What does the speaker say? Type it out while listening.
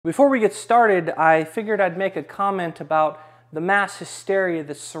Before we get started, I figured I'd make a comment about the mass hysteria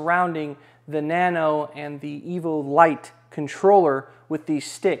that's surrounding the Nano and the Evo Lite controller with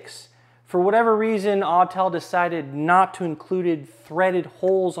these sticks. For whatever reason, Autel decided not to include threaded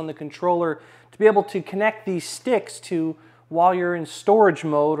holes on the controller to be able to connect these sticks to while you're in storage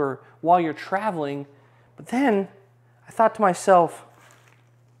mode or while you're traveling. But then I thought to myself,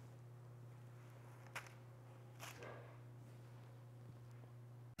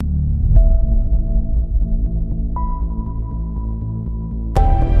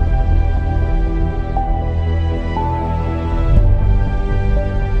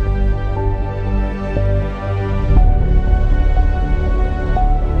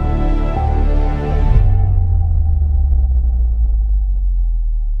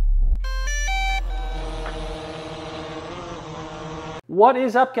 what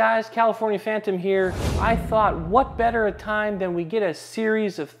is up, guys? California Phantom here. I thought, what better a time than we get a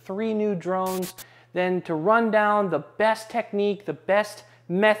series of 3 new drones than to run down the best technique, the best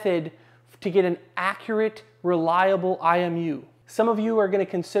method to get an accurate, reliable IMU. Some of you are going to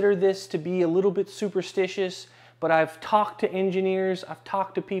consider this to be a little bit superstitious, but I've talked to engineers, I've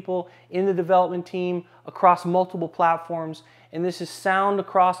talked to people in the development team across multiple platforms, and this is sound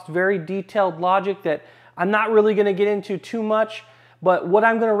across very detailed logic that I'm not really going to get into too much. But what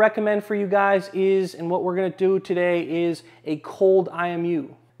I'm going to recommend for you guys is, and what we're going to do today, is a cold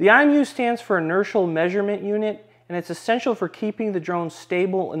IMU. The IMU stands for Inertial Measurement Unit, and it's essential for keeping the drone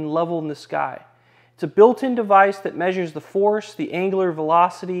stable and level in the sky. It's a built-in device that measures the force, the angular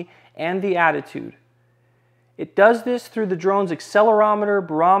velocity, and the attitude. It does this through the drone's accelerometer,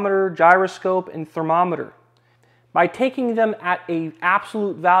 barometer, gyroscope, and thermometer. By taking them at an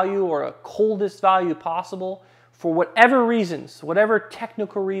absolute value or a coldest value possible, for whatever reasons, whatever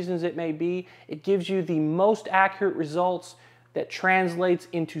technical reasons it may be, it gives you the most accurate results that translates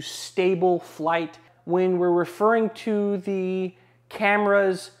into stable flight. When we're referring to the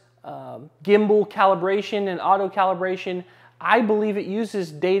camera's gimbal calibration and auto calibration, I believe it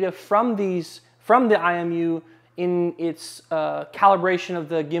uses data from the IMU in its calibration of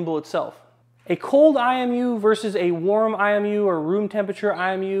the gimbal itself. A cold IMU versus a warm IMU or room temperature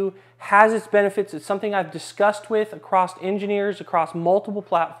IMU has its benefits. It's something I've discussed with across engineers, across multiple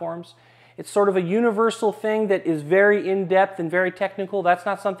platforms. It's sort of a universal thing that is very in-depth and very technical. That's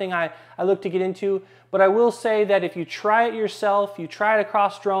not something I look to get into, but I will say that if you try it yourself, you try it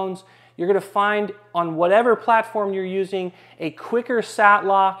across drones, you're going to find on whatever platform you're using a quicker sat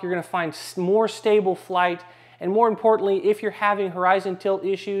lock, you're going to find more stable flight, and more importantly, if you're having horizon tilt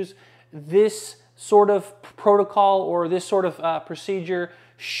issues, this sort of protocol or this sort of procedure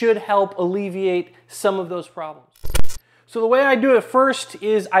should help alleviate some of those problems. So the way I do it first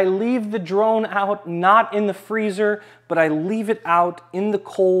is I leave the drone out, not in the freezer, but I leave it out in the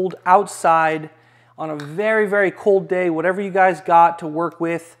cold, outside, on a very, very cold day, whatever you guys got to work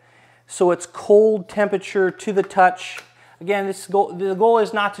with. So it's cold temperature to the touch. Again, the goal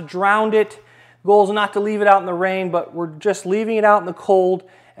is not to drown it. The goal is not to leave it out in the rain, but we're just leaving it out in the cold,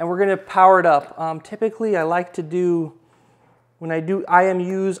 and we're going to power it up. Typically, I like to do, when I do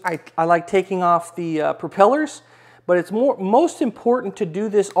IMUs, I like taking off the propellers, but it's most important to do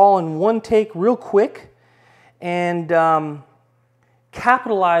this all in one take real quick and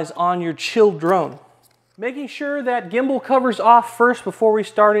capitalize on your chilled drone. Making sure that gimbal cover's off first before we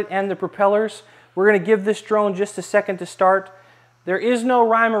start it and the propellers. We're going to give this drone just a second to start. There is no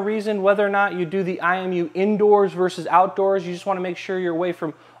rhyme or reason whether or not you do the IMU indoors versus outdoors. You just want to make sure you're away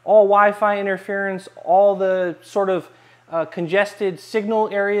from all Wi-Fi interference, all the sort of congested signal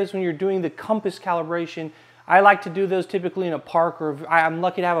areas when you're doing the compass calibration. I like to do those typically in a park, or if I'm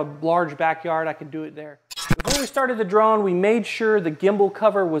lucky to have a large backyard, I could do it there. Before we started the drone, we made sure the gimbal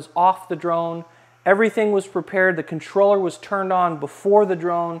cover was off the drone. Everything was prepared. The controller was turned on before the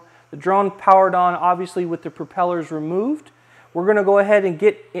drone. The drone powered on, obviously, with the propellers removed. We're going to go ahead and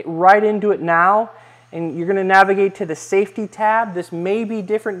get it right into it now, and you're going to navigate to the safety tab. This may be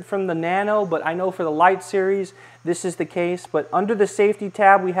different from the Nano, but I know for the Lite series this is the case. But under the safety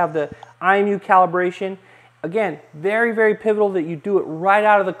tab we have the IMU calibration. Again, very, very pivotal that you do it right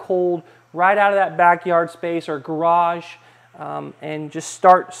out of the cold, right out of that backyard space or garage, and just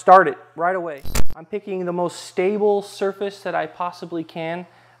start it right away. I'm picking the most stable surface that I possibly can.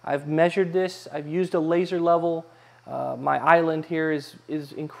 I've measured this. I've used a laser level. My island here is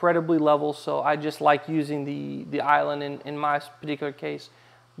incredibly level, so I just like using the island in my particular case.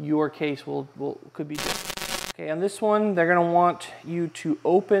 Your case could be different. Okay, on this one, they're going to want you to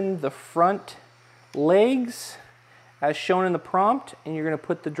open the front legs as shown in the prompt, and you're going to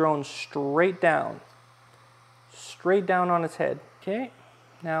put the drone straight down on its head. Okay,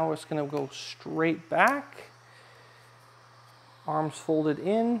 Now we're just gonna go straight back. Arms folded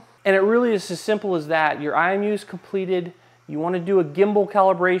in. And it really is as simple as that. Your IMU is completed. You want to do a gimbal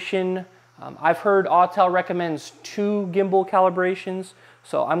calibration. I've heard Autel recommends 2 gimbal calibrations.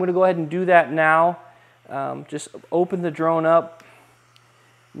 So I'm going to go ahead and do that now. Just open the drone up.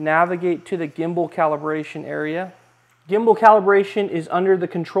 Navigate to the gimbal calibration area. Gimbal calibration is under the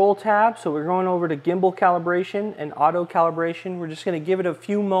control tab. So we're going over to gimbal calibration and auto calibration. We're just going to give it a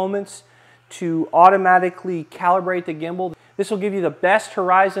few moments to automatically calibrate the gimbal. This will give you the best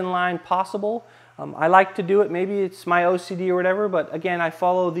horizon line possible. I like to do it, maybe it's my OCD or whatever, but again, I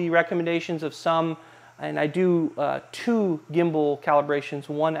follow the recommendations of some, and I do 2 gimbal calibrations,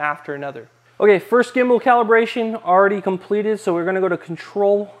 one after another. Okay, first gimbal calibration already completed, so we're gonna go to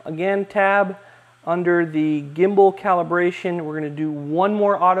Control, again, tab. Under the gimbal calibration, we're gonna do one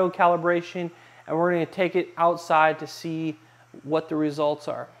more auto calibration, and we're gonna take it outside to see what the results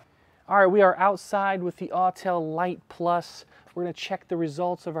are. All right, we are outside with the Autel Lite Plus. We're gonna check the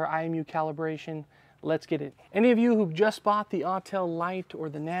results of our IMU calibration. Let's get it. Any of you who've just bought the Autel Lite or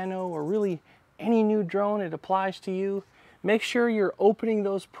the Nano, or really any new drone, it applies to you, make sure you're opening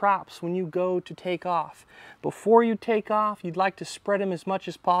those props when you go to take off. Before you take off, you'd like to spread them as much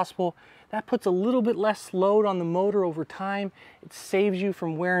as possible. That puts a little bit less load on the motor over time. It saves you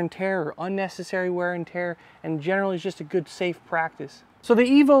from wear and tear or unnecessary wear and tear, and generally is just a good, safe practice. So the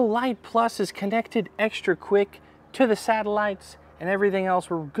Evo Lite Plus is connected extra quick to the satellites and everything else.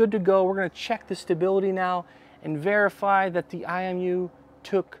 We're good to go. We're going to check the stability now and verify that the IMU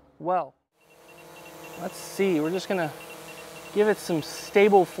took well. Let's see, we're just going to give it some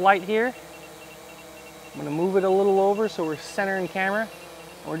stable flight here. I'm going to move it a little over so we're centering camera.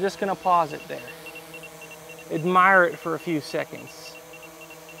 We're just going to pause it there. Admire it for a few seconds.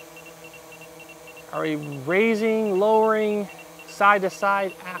 Are we raising, lowering, side to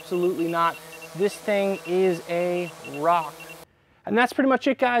side? Absolutely not. This thing is a rock. And that's pretty much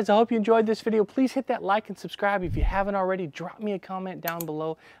it, guys. I hope you enjoyed this video. Please hit that like and subscribe if you haven't already. Drop me a comment down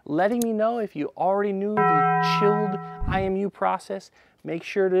below letting me know if you already knew the chilled IMU process. Make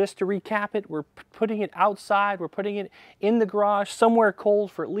sure just to recap it, we're putting it outside, we're putting it in the garage, somewhere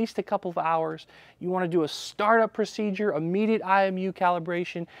cold for at least a couple of hours. You want to do a startup procedure, immediate IMU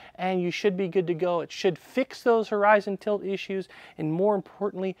calibration, and you should be good to go. It should fix those horizon tilt issues, and more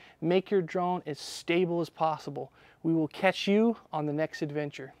importantly, make your drone as stable as possible. We will catch you on the next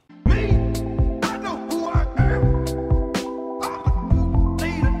adventure.